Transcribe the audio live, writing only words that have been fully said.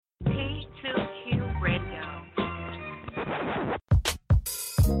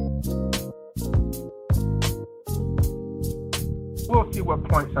exactly what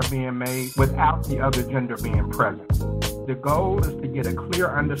points are being made without the other gender being present. The goal is to get a clear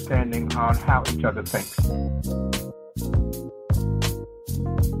understanding on how each other thinks.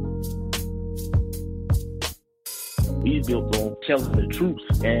 He's built on telling the truth,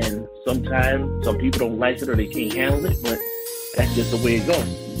 and sometimes some people don't like it or they can't handle it, but that's just the way it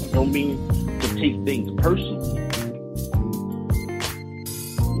goes. Don't mean to take things personally.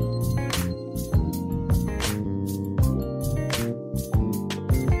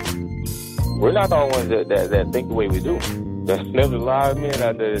 We're not the only ones that think the way we do. There's a lot of men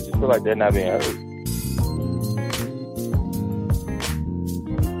out there that just feel like they're not being heard.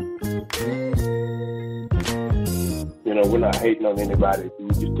 You know, we're not hating on anybody.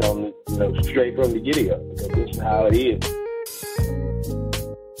 We're just telling it, straight from the get-go, because this is how it is.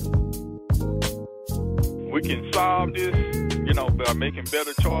 We can solve this, by making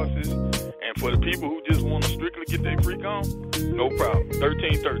better choices. And for the people who just want to strictly get their freak on, no problem.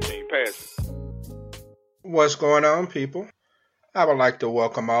 1313, pass it. What's going on, people? I would like to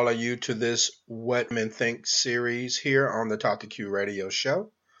welcome all of you to this What Men Think series here on the Talk to Q radio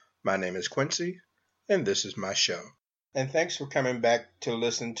show. My name is Quincy, and this is my show. And thanks for coming back to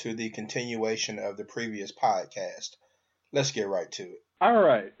listen to the continuation of the previous podcast. Let's get right to it. All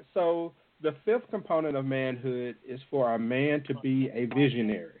right. So the fifth component of manhood is for a man to be a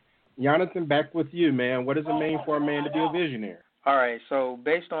visionary. Jonathan, back with you, man. What does it mean for a man to be a visionary? All right. So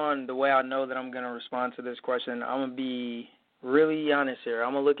based on the way I know that I'm going to respond to this question, I'm going to be really honest here.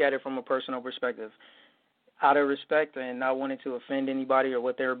 I'm going to look at it from a personal perspective. Out of respect and not wanting to offend anybody or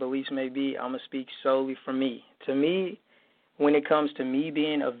what their beliefs may be, I'm going to speak solely for me. To me, when it comes to me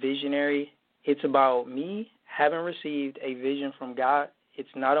being a visionary, it's about me having received a vision from God. It's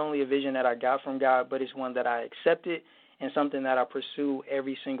not only a vision that I got from God, but it's one that I accepted and something that I pursue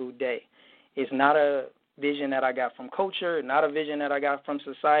every single day. It's not a vision that I got from culture, not a vision that I got from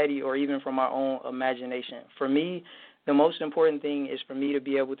society or even from my own imagination. For me, the most important thing is for me to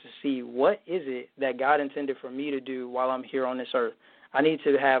be able to see what is it that God intended for me to do while I'm here on this earth. I need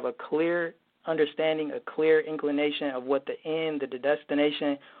to have a clear understanding, a clear inclination of what the end, the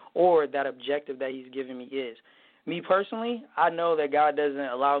destination, or that objective that he's given me is. Me personally, I know that God doesn't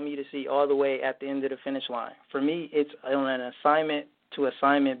allow me to see all the way at the end of the finish line. For me, it's on an assignment to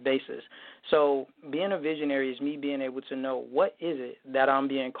assignment basis. So being a visionary is me being able to know what is it that I'm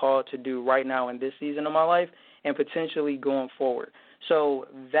being called to do right now in this season of my life and potentially going forward. So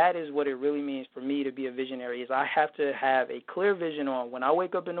that is what it really means for me to be a visionary, is I have to have a clear vision on when I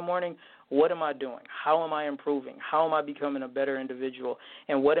wake up in the morning, what am I doing? How am I improving? How am I becoming a better individual?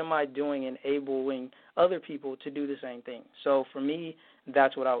 And what am I doing enabling other people to do the same thing? So for me,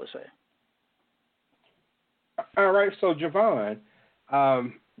 that's what I would say. All right, so Javon,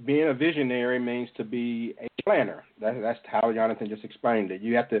 being a visionary means to be a planner. That's how Jonathan just explained it.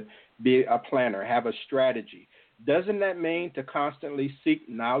 You have to be a planner, have a strategy. Doesn't that mean to constantly seek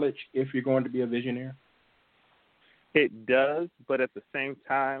knowledge if you're going to be a visionary? It does, but at the same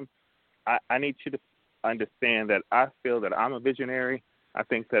time, I need you to understand that I feel that I'm a visionary. I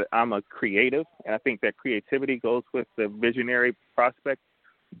think that I'm a creative, and I think that creativity goes with the visionary prospect.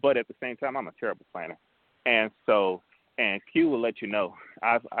 But at the same time, I'm a terrible planner. And Q will let you know.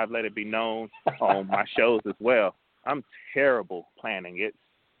 I've let it be known on my shows as well. I'm terrible planning. It's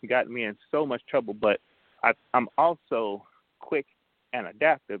got me in so much trouble, but I'm also quick and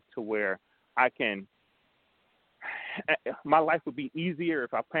adaptive to where my life would be easier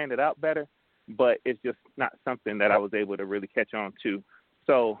if I planned it out better, but it's just not something that I was able to really catch on to.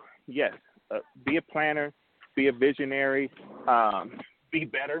 So, yes, be a planner, be a visionary, be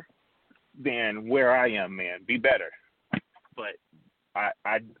better than where I am, man. Be better. But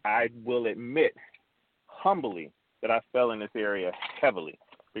I will admit humbly that I fell in this area heavily,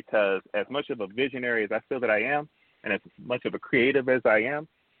 because as much of a visionary as I feel that I am, and as much of a creative as I am,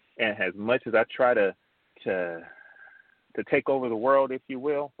 and as much as I try to take over the world, if you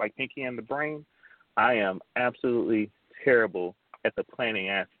will, like Pinky and the Brain, I am absolutely terrible at the planning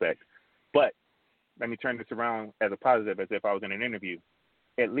aspect. But let me turn this around as a positive, as if I was in an interview.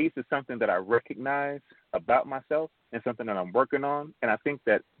 At least it's something that I recognize about myself and something that I'm working on. And I think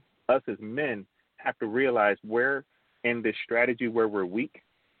that us as men have to realize where in this strategy where we're weak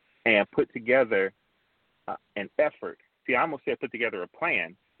and put together an effort. See, I almost said put together a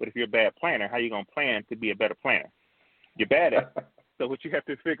plan, but if you're a bad planner, how are you going to plan to be a better planner? You're bad at it. So what you have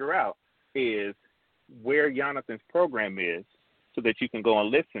to figure out is where Jonathan's program is so that you can go and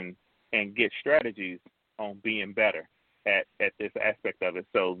listen and get strategies on being better at this aspect of it.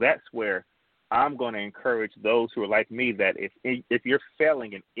 So that's where I'm going to encourage those who are like me, that if you're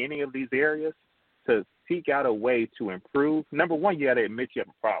failing in any of these areas, to seek out a way to improve, number one, you got to admit you have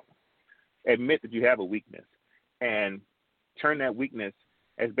a problem. Admit that you have a weakness and turn that weakness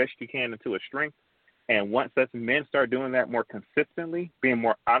as best you can into a strength. And once us men start doing that more consistently, being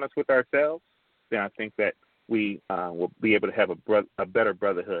more honest with ourselves, then I think that we will be able to have a better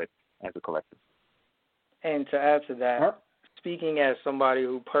brotherhood as a collective. And to add to that, speaking as somebody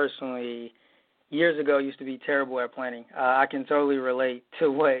who personally years ago used to be terrible at planning, I can totally relate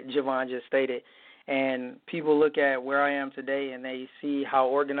to what Javon just stated. And people look at where I am today and they see how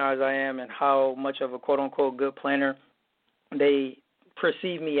organized I am and how much of a quote-unquote good planner they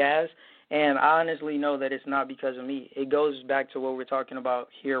perceive me as. And I honestly know that it's not because of me. It goes back to what we're talking about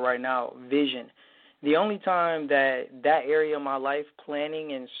here right now, vision. The only time that area of my life,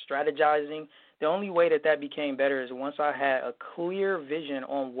 planning and strategizing, the only way that became better is once I had a clear vision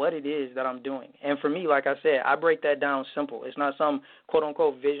on what it is that I'm doing. And for me, like I said, I break that down simple. It's not some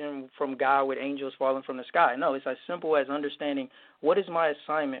quote-unquote vision from God with angels falling from the sky. No, it's as simple as understanding what is my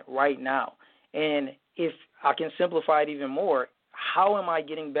assignment right now. And if I can simplify it even more, how am I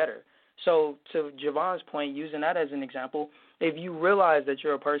getting better? So to Javon's point, using that as an example, if you realize that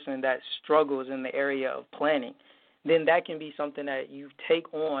you're a person that struggles in the area of planning, then that can be something that you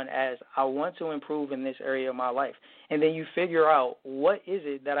take on as I want to improve in this area of my life. And then you figure out what is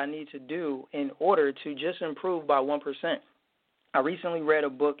it that I need to do in order to just improve by 1%. I recently read a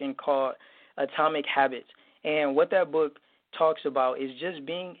book called Atomic Habits, and what that book talks about is just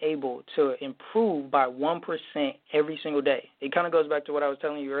being able to improve by 1% every single day. It kind of goes back to what I was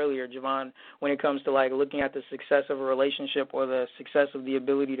telling you earlier, Javon, when it comes to like looking at the success of a relationship or the success of the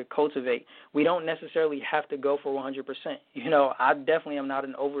ability to cultivate. We don't necessarily have to go for 100%. You know, I definitely am not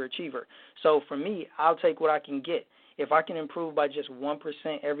an overachiever. So for me, I'll take what I can get. If I can improve by just 1%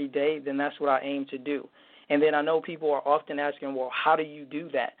 every day, then that's what I aim to do. And then I know people are often asking, well, how do you do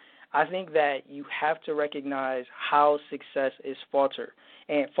that? I think that you have to recognize how success is fostered.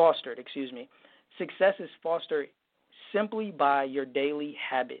 Success is fostered simply by your daily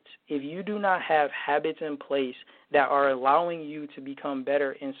habits. If you do not have habits in place that are allowing you to become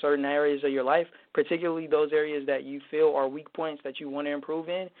better in certain areas of your life, particularly those areas that you feel are weak points that you want to improve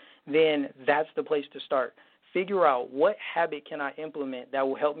in, then that's the place to start. Figure out what habit can I implement that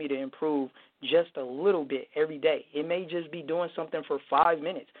will help me to improve just a little bit every day. It may just be doing something for 5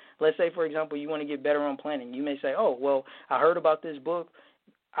 minutes. Let's say, for example, you want to get better on planning. You may say, oh, well, I heard about this book.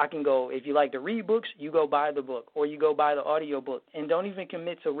 I can go, if you like to read books, you go buy the book or you go buy the audio book, and don't even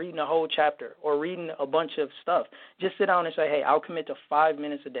commit to reading a whole chapter or reading a bunch of stuff. Just sit down and say, hey, I'll commit to 5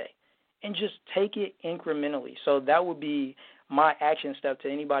 minutes a day, and just take it incrementally. So that would be my action step to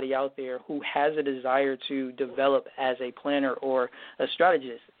anybody out there who has a desire to develop as a planner or a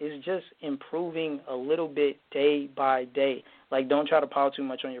strategist, is just improving a little bit day by day. Like, don't try to pile too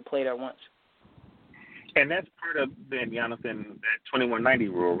much on your plate at once. And that's part of, then, Jonathan, that 2190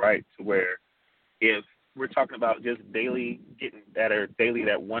 rule, right? To where if we're talking about just daily getting that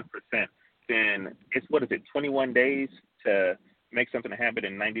 1%, then it's, 21 days to make something a habit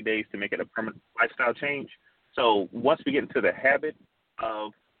and 90 days to make it a permanent lifestyle change. So once we get into the habit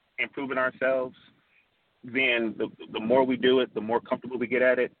of improving ourselves, then the more we do it, the more comfortable we get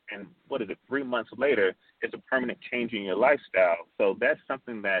at it. And 3 months later, it's a permanent change in your lifestyle. So that's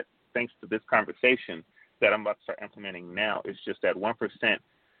something that, thanks to this conversation, that I'm about to start implementing now. It's just that 1%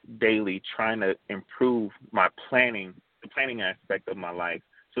 daily, trying to improve my planning, the planning aspect of my life,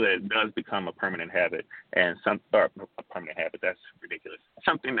 so that it does become a permanent habit, and a permanent habit, that's ridiculous.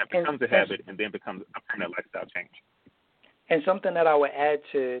 Something that becomes a habit and then becomes a permanent lifestyle change. And something that I would add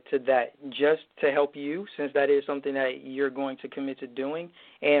to that, just to help you, since that is something that you're going to commit to doing,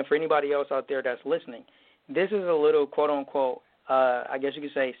 and for anybody else out there that's listening, this is a little quote-unquote, I guess you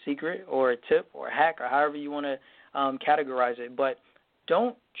could say secret or a tip or a hack or however you want to categorize it, but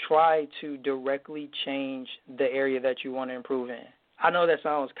don't try to directly change the area that you want to improve in. I know that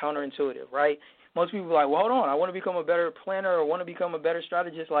sounds counterintuitive, right? Most people are like, well, hold on, I want to become a better planner or want to become a better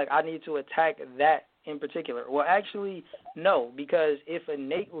strategist. Like, I need to attack that in particular. Well, actually, no, because if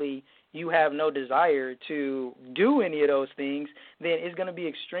innately you have no desire to do any of those things, then it's going to be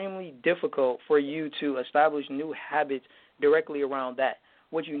extremely difficult for you to establish new habits directly around that.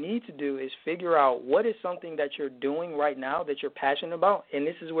 What you need to do is figure out what is something that you're doing right now that you're passionate about, and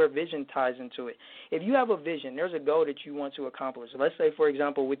this is where vision ties into it. If you have a vision, there's a goal that you want to accomplish. Let's say, for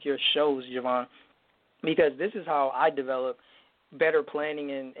example, with your shows, Javon, because this is how I develop better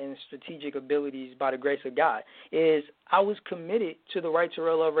planning and strategic abilities by the grace of God is I was committed to the Right to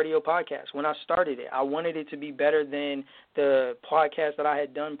Real Love Radio podcast. When I started it, I wanted it to be better than the podcast that I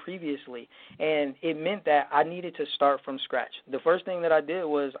had done previously, and it meant that I needed to start from scratch. The first thing that I did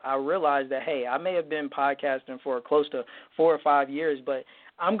was I realized that, hey, I may have been podcasting for close to 4 or 5 years, but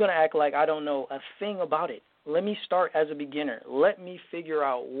I'm going to act like I don't know a thing about it. Let me start as a beginner. Let me figure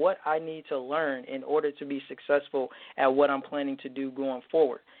out what I need to learn in order to be successful at what I'm planning to do going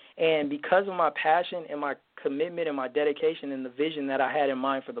forward. And because of my passion and my commitment and my dedication and the vision that I had in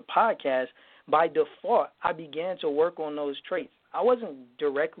mind for the podcast, by default, I began to work on those traits. I wasn't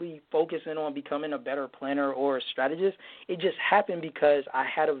directly focusing on becoming a better planner or a strategist. It just happened because I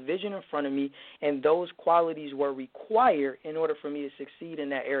had a vision in front of me, and those qualities were required in order for me to succeed in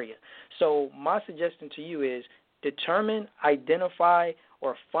that area. So my suggestion to you is determine, identify,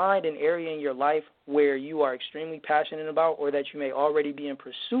 or find an area in your life where you are extremely passionate about or that you may already be in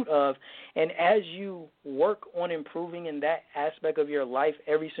pursuit of, and as you work on improving in that aspect of your life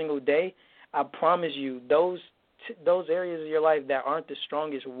every single day, I promise you those areas of your life that aren't the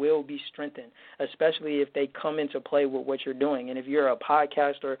strongest will be strengthened, especially if they come into play with what you're doing. And if you're a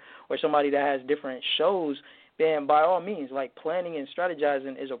podcaster or somebody that has different shows, then by all means, like, planning and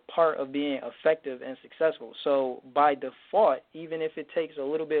strategizing is a part of being effective and successful. So by default, even if it takes a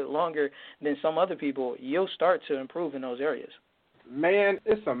little bit longer than some other people, you'll start to improve in those areas. Man,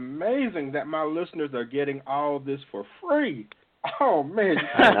 it's amazing that my listeners are getting all this for free. Oh, man.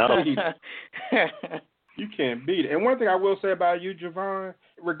 You can't beat it. And one thing I will say about you, Javon,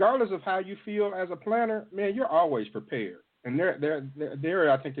 regardless of how you feel as a planner, man, you're always prepared. And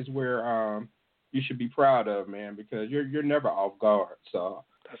there I think is where you should be proud of, man, because you're never off guard. So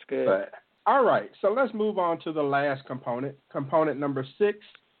that's good. But all right, so let's move on to the last component. Component number 6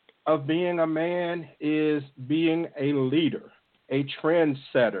 of being a man is being a leader, a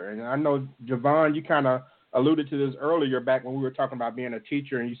trendsetter. And I know, Javon, you kind of alluded to this earlier back when we were talking about being a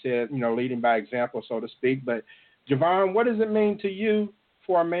teacher, and you said, leading by example, so to speak. But, Javon, what does it mean to you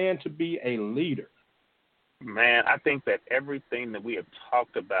for a man to be a leader? Man, I think that everything that we have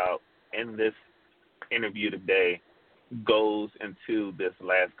talked about in this interview today goes into this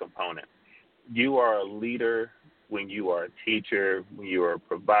last component. You are a leader when you are a teacher, when you are a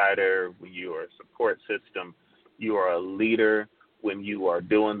provider, when you are a support system. You are a leader when you are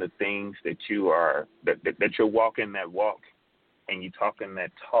doing the things that you are, that you're walking that walk and you talking that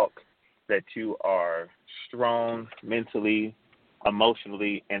talk, that you are strong mentally,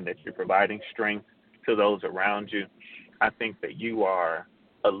 emotionally, and that you're providing strength to those around you. I think that you are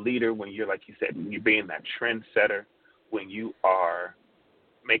a leader when you're, like you said, when you're being that trendsetter, when you are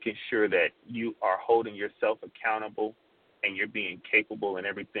making sure that you are holding yourself accountable and you're being capable in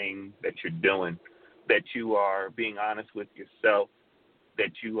everything that you're doing, that you are being honest with yourself,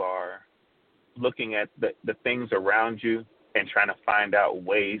 that you are looking at the things around you and trying to find out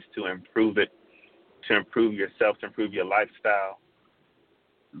ways to improve it, to improve yourself, to improve your lifestyle.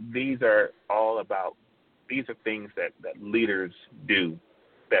 These are things that leaders do,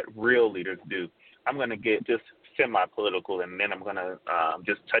 that real leaders do. I'm going to get just semi-political, and then I'm going to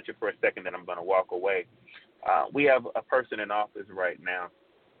just touch it for a second, then I'm going to walk away. We have a person in office right now,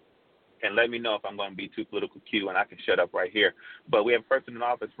 and let me know if I'm going to be too political, Q, and I can shut up right here. But we have a person in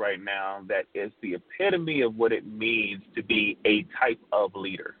office right now that is the epitome of what it means to be a type of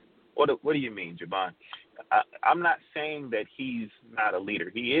leader. What do you mean, Javon? I'm not saying that he's not a leader.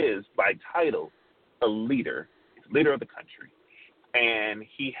 He is, by title, a leader. He's leader of the country. And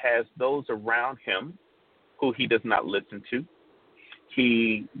he has those around him who he does not listen to.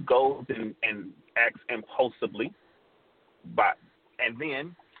 He goes and acts impulsively, and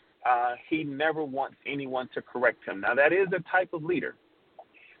then he never wants anyone to correct him. Now, that is a type of leader.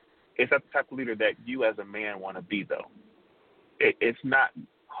 It's not the type of leader that you as a man want to be, though. It's not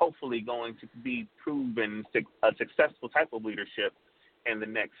hopefully going to be proven a successful type of leadership in the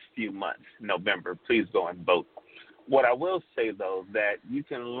next few months. November, please go and vote. What I will say, though, that you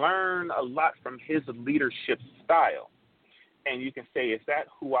can learn a lot from his leadership style. And you can say, is that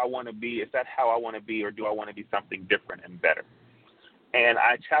who I want to be? Is that how I want to be? Or do I want to be something different and better? And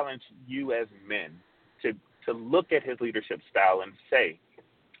I challenge you as men to look at his leadership style and say,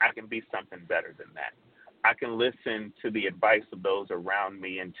 I can be something better than that. I can listen to the advice of those around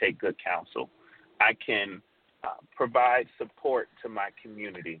me and take good counsel. I can provide support to my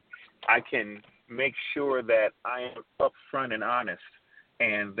community. I can make sure that I am upfront and honest,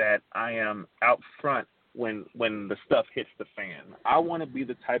 and that I am out front when the stuff hits the fan. I want to be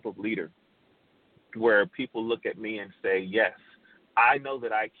the type of leader where people look at me and say, yes, I know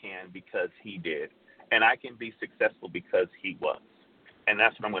that I can because he did. and I can be successful because he was. And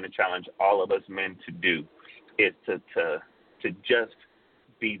that's what I'm going to challenge all of us men to do, is to just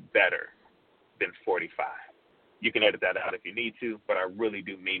be better than 45. You can edit that out if you need to, but I really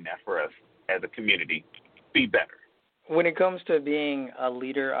do mean that for us as a community. Be better. When it comes to being a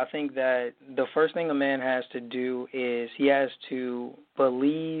leader, I think that the first thing a man has to do is he has to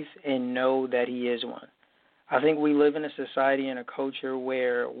believe and know that he is one. I think we live in a society and a culture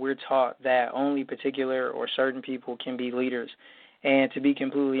where we're taught that only particular or certain people can be leaders. And to be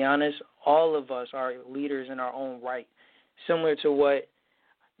completely honest, all of us are leaders in our own right. Similar to what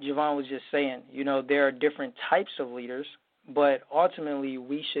Javon was just saying, there are different types of leaders, but ultimately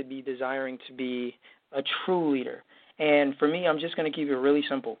we should be desiring to be a true leader. And for me, I'm just going to keep it really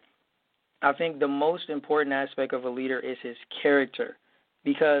simple. I think the most important aspect of a leader is his character,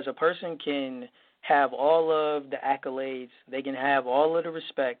 because a person can have all of the accolades, they can have all of the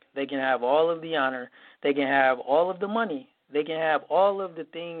respect, they can have all of the honor, they can have all of the money, they can have all of the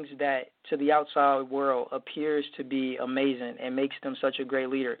things that to the outside world appears to be amazing and makes them such a great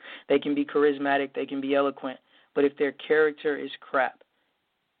leader. They can be charismatic, they can be eloquent, but if their character is crap,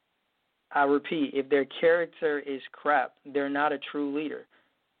 I repeat, if their character is crap, they're not a true leader.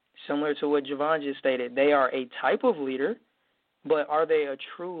 Similar to what Javon just stated, they are a type of leader, but are they a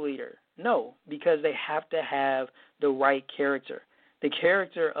true leader? No, because they have to have the right character, the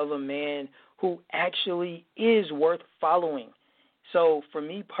character of a man who actually is worth following. So for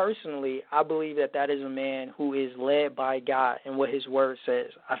me personally, I believe that that is a man who is led by God and what his word says.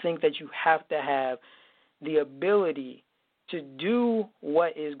 I think that you have to have the ability to do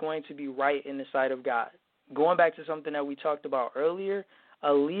what is going to be right in the sight of God. Going back to something that we talked about earlier,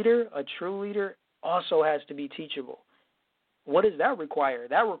 a leader, a true leader, also has to be teachable. What does that require?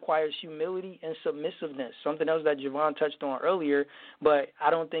 That requires humility and submissiveness, something else that Javon touched on earlier, but I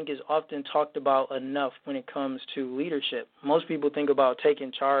don't think is often talked about enough when it comes to leadership. Most people think about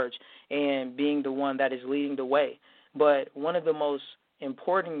taking charge and being the one that is leading the way, but one of the most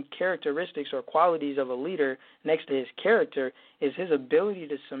important characteristics or qualities of a leader next to his character is his ability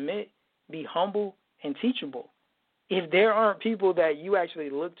to submit, be humble, and teachable. If there aren't people that you actually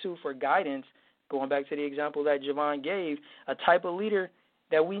look to for guidance, going back to the example that Javon gave, a type of leader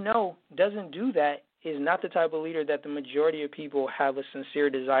that we know doesn't do that is not the type of leader that the majority of people have a sincere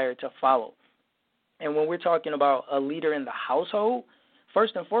desire to follow. And when we're talking about a leader in the household,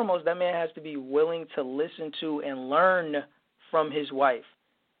 first and foremost, that man has to be willing to listen to and learn from his wife.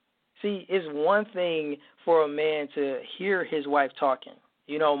 See, it's one thing for a man to hear his wife talking.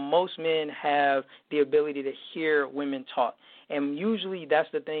 Most men have the ability to hear women talk, and usually that's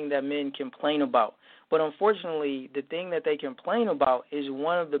the thing that men complain about. But unfortunately, the thing that they complain about is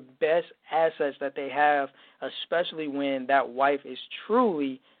one of the best assets that they have, especially when that wife is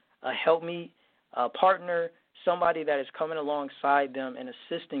truly a helpmeet, a partner, somebody that is coming alongside them and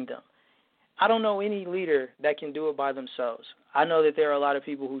assisting them. I don't know any leader that can do it by themselves. I know that there are a lot of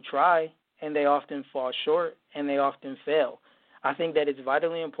people who try, and they often fall short, and they often fail. I think that it's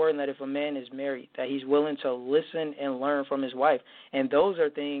vitally important that if a man is married, that he's willing to listen and learn from his wife. And those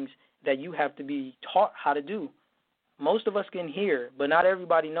are things that you have to be taught how to do. Most of us can hear, but not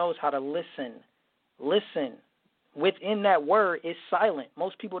everybody knows how to listen. Listen. Within that word is silent.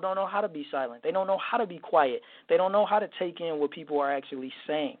 Most people don't know how to be silent. They don't know how to be quiet. They don't know how to take in what people are actually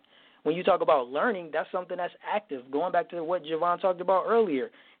saying. When you talk about learning, that's something that's active. Going back to what Javon talked about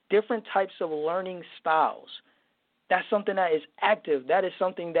earlier, different types of learning styles. That's something that is active. That is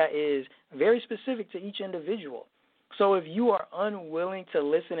something that is very specific to each individual. So if you are unwilling to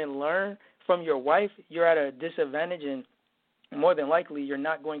listen and learn from your wife, you're at a disadvantage, and more than likely you're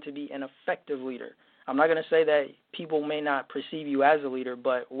not going to be an effective leader. I'm not going to say that people may not perceive you as a leader,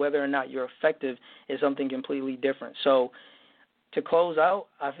 but whether or not you're effective is something completely different. So to close out,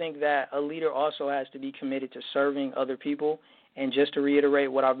 I think that a leader also has to be committed to serving other people. And just to reiterate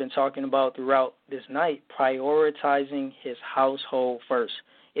what I've been talking about throughout this night, prioritizing his household first.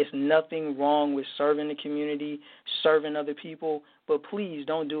 It's nothing wrong with serving the community, serving other people, but please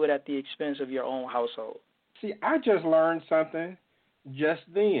don't do it at the expense of your own household. See, I just learned something just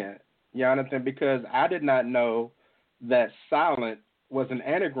then, Jonathan, because I did not know that silent was an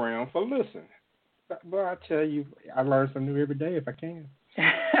anagram for listen. Well, I tell you, I learn something new every day if I can.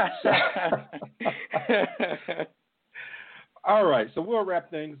 All right, so we'll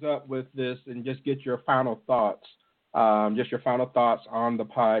wrap things up with this and just get your final thoughts, on the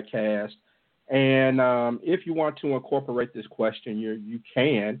podcast. And if you want to incorporate this question, you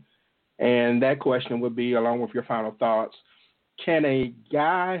can. And that question would be, along with your final thoughts, can a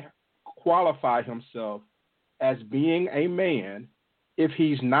guy qualify himself as being a man if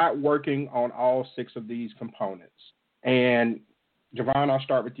he's not working on all 6 of these components? And Javon, I'll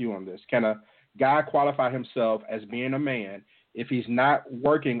start with you on this. Can a guy qualify himself as being a man if he's not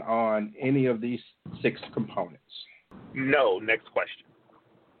working on any of these 6 components? No. Next question.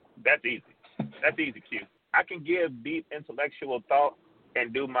 That's easy. That's easy, Q. I can give deep intellectual thought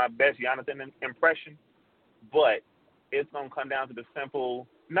and do my best Jonathan impression, but it's going to come down to the simple,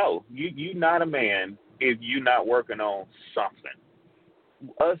 no, you not a man if you not working on something.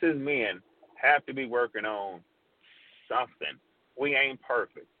 Us as men have to be working on something. We ain't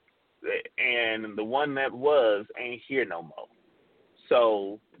perfect. And the one that was ain't here no more.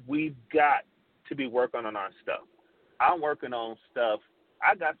 So we've got to be working on our stuff. I'm working on stuff.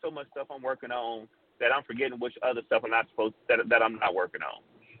 I got so much stuff I'm working on that I'm forgetting which other stuff that I'm not working on.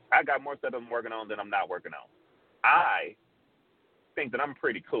 I got more stuff I'm working on than I'm not working on. I think that I'm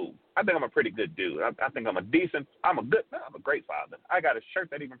pretty cool. I think I'm a pretty good dude. I think I'm a great father. I got a shirt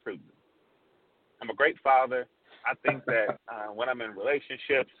that even proves it. I'm a great father. I think that when I'm in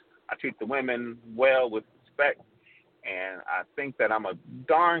relationships, I treat the women well with respect, and I think that I'm a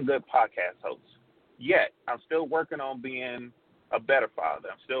darn good podcast host. Yet, I'm still working on being a better father.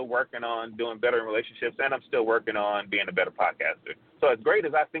 I'm still working on doing better in relationships, and I'm still working on being a better podcaster. So as great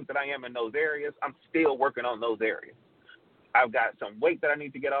as I think that I am in those areas, I'm still working on those areas. I've got some weight that I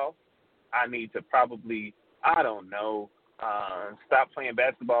need to get off. I need to probably, stop playing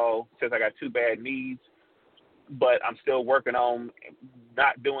basketball since I got 2 bad knees. But I'm still working on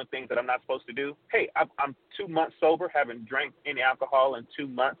not doing things that I'm not supposed to do. Hey, I'm 2 months sober, haven't drank any alcohol in 2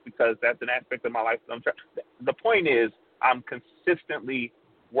 months because that's an aspect of my life. The point is, I'm consistently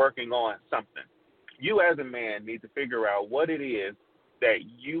working on something. You as a man need to figure out what it is that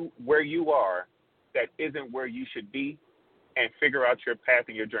where you are that isn't where you should be, and figure out your path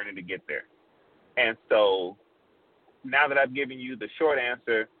and your journey to get there. And so now that I've given you the short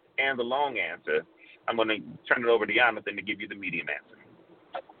answer and the long answer, I'm going to turn it over to Jonathan to give you the medium answer.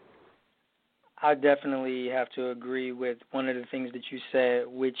 I definitely have to agree with one of the things that you said,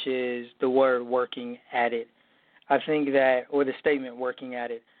 which is the word working at it. I think that, or the statement working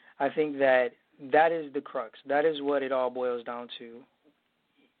at it, I think that that is the crux. That is what it all boils down to.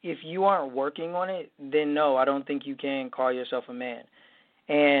 If you aren't working on it, then no, I don't think you can call yourself a man.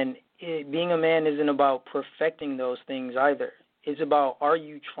 And being a man isn't about perfecting those things either. It's about, are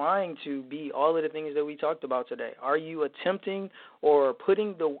you trying to be all of the things that we talked about today? Are you attempting or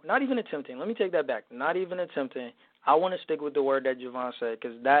not even attempting, let me take that back, not even attempting. I want to stick with the word that Javon said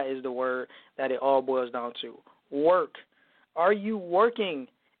because that is the word that it all boils down to. Work. Are you working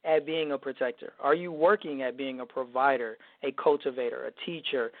at being a protector? Are you working at being a provider, a cultivator, a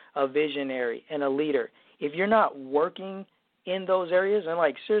teacher, a visionary, and a leader? If you're not working in those areas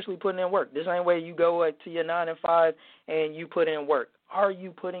and, seriously putting in work, this ain't where you go to your 9 to 5 and you put in work. Are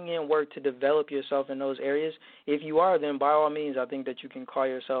you putting in work to develop yourself in those areas? If you are, then by all means, I think that you can call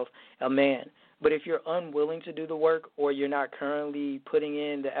yourself a man. But if you're unwilling to do the work or you're not currently putting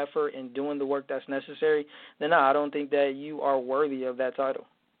in the effort and doing the work that's necessary, then no, I don't think that you are worthy of that title.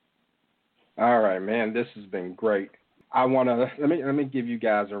 All right, man, this has been great. I want to let me give you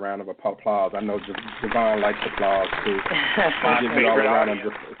guys a round of applause. I know Javon likes applause too. My give favorite you all a round audience.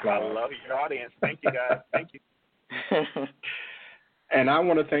 of applause. I love your audience. Thank you, guys. Thank you. And I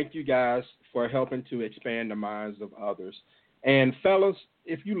want to thank you guys for helping to expand the minds of others. And fellas,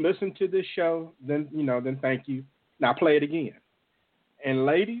 if you listen to this show, then thank you. Now play it again. And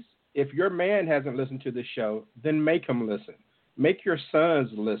ladies, if your man hasn't listened to this show, then make him listen. Make your sons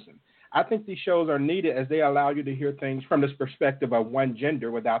listen. I think these shows are needed as they allow you to hear things from this perspective of one gender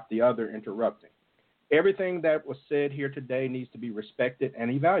without the other interrupting. Everything that was said here today needs to be respected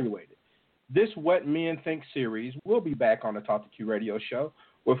and evaluated. This What Men Think series will be back on the Talk to Q radio show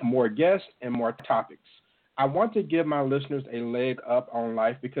with more guests and more topics. I want to give my listeners a leg up on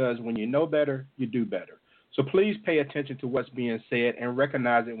life because when you know better, you do better. So please pay attention to what's being said and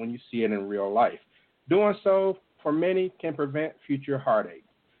recognize it when you see it in real life. Doing so, for many, can prevent future heartache.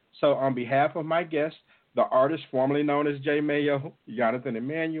 So on behalf of my guests, the artist formerly known as J. Mayo, Jonathan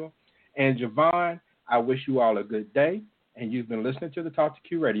Emmanuel, and Javon, I wish you all a good day. And you've been listening to the Talk to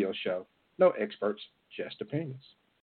Q radio show. No experts, just opinions.